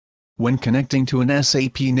When connecting to an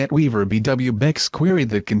SAP NetWeaver BW-BEX query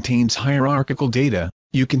that contains hierarchical data,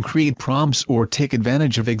 you can create prompts or take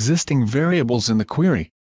advantage of existing variables in the query.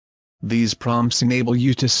 These prompts enable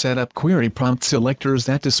you to set up query prompt selectors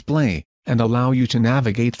that display and allow you to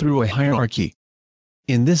navigate through a hierarchy.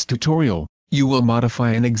 In this tutorial, you will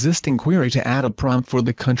modify an existing query to add a prompt for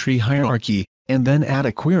the country hierarchy, and then add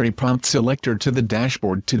a query prompt selector to the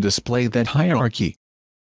dashboard to display that hierarchy.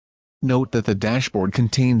 Note that the dashboard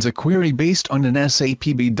contains a query based on an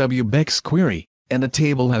SAP BW-BEX query, and a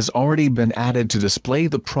table has already been added to display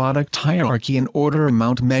the product hierarchy and order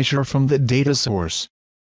amount measure from the data source.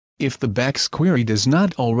 If the BEX query does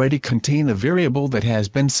not already contain a variable that has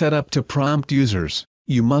been set up to prompt users,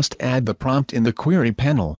 you must add the prompt in the query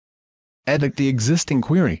panel. Edit the existing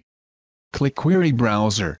query. Click Query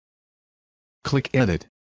Browser. Click Edit.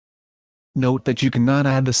 Note that you cannot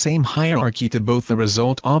add the same hierarchy to both the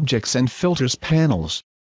result objects and filters panels.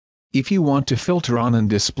 If you want to filter on and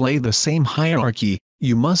display the same hierarchy,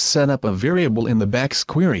 you must set up a variable in the BEX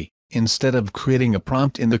query, instead of creating a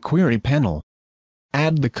prompt in the query panel.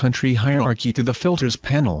 Add the country hierarchy to the filters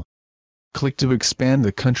panel. Click to expand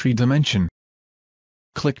the country dimension.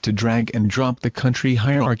 Click to drag and drop the country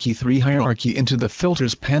hierarchy 3 hierarchy into the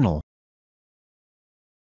filters panel.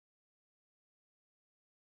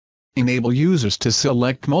 Enable users to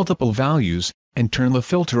select multiple values, and turn the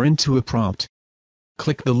filter into a prompt.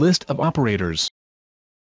 Click the list of operators.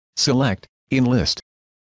 Select In List.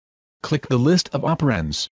 Click the list of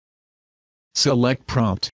operands. Select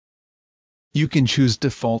Prompt. You can choose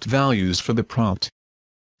default values for the prompt.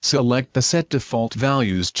 Select the Set Default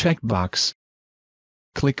Values checkbox.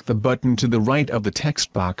 Click the button to the right of the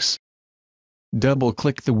text box.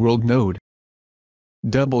 Double-click the World node.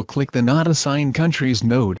 Double-click the Not Assigned Countries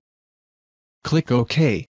node. Click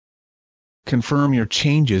OK. Confirm your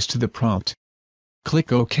changes to the prompt.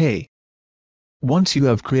 Click OK. Once you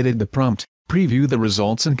have created the prompt, preview the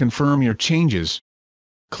results and confirm your changes.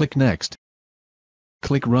 Click Next.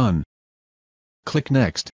 Click Run. Click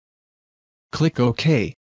Next. Click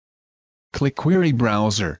OK. Click Query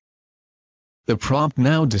Browser. The prompt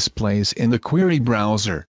now displays in the query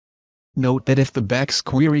browser. Note that if the BEX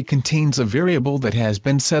query contains a variable that has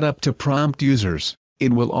been set up to prompt users,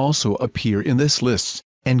 it will also appear in this list,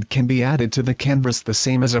 and can be added to the canvas the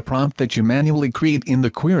same as a prompt that you manually create in the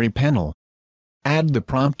query panel. Add the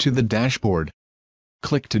prompt to the dashboard.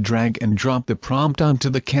 Click to drag and drop the prompt onto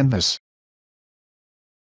the canvas.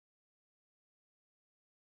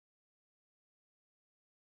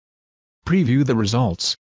 Preview the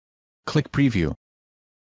results. Click Preview.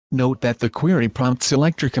 Note that the Query Prompt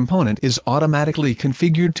Selector component is automatically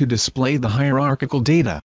configured to display the hierarchical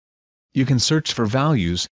data. You can search for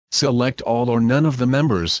values, select all or none of the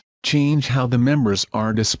members, change how the members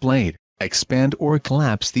are displayed, expand or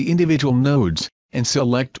collapse the individual nodes, and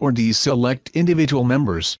select or deselect individual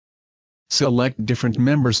members. Select different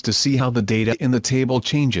members to see how the data in the table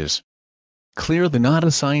changes. Clear the Not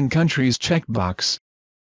Assigned Countries checkbox.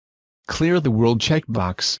 Clear the World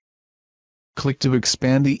checkbox. Click to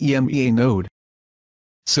expand the EMEA node.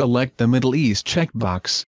 Select the Middle East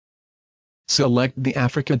checkbox. Select the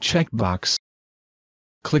Africa checkbox.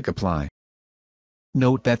 Click Apply.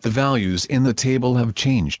 Note that the values in the table have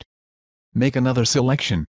changed. Make another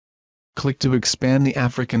selection. Click to expand the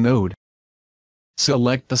Africa node.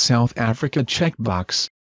 Select the South Africa checkbox.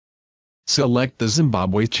 Select the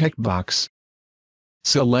Zimbabwe checkbox.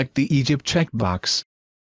 Select the Egypt checkbox.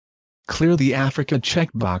 Clear the Africa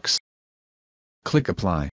checkbox. Click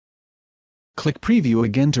Apply. Click Preview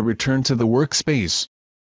again to return to the workspace.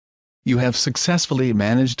 You have successfully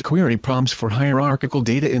managed query prompts for hierarchical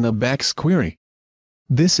data in a BEX query.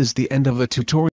 This is the end of the tutorial.